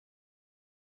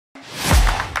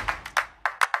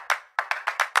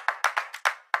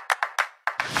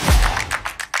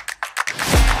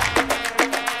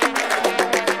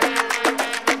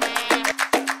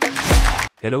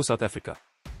Hello South Africa.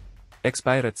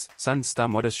 Ex-Pirates, Sun star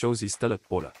Modise shows he's still a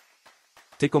baller.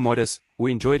 Teko Modise, who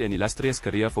enjoyed an illustrious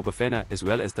career for Bafana as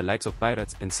well as the likes of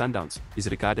Pirates and Sundowns,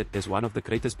 is regarded as one of the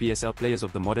greatest PSL players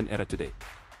of the modern era today.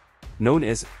 Known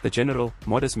as the General,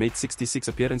 Modise made 66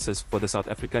 appearances for the South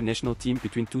African national team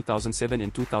between 2007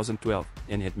 and 2012,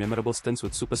 and had memorable stints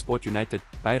with SuperSport United,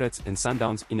 Pirates and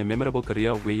Sundowns in a memorable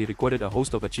career where he recorded a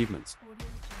host of achievements.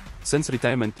 Since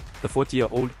retirement, the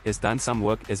 40-year-old has done some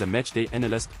work as a matchday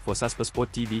analyst for SuperSport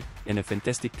TV, and a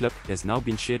fantastic clip has now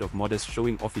been shared of Modise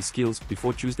showing off his skills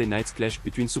before Tuesday night's clash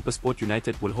between SuperSport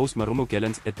United will host Marumo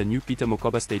Gallants at the new Peter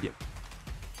Mokaba Stadium.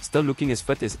 Still looking as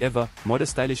fit as ever, Modise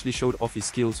stylishly showed off his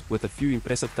skills with a few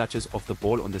impressive touches of the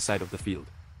ball on the side of the field.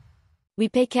 We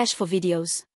pay cash for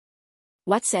videos.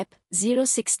 WhatsApp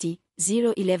 060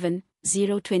 011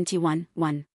 021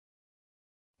 1.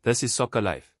 This is Soccer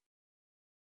Live.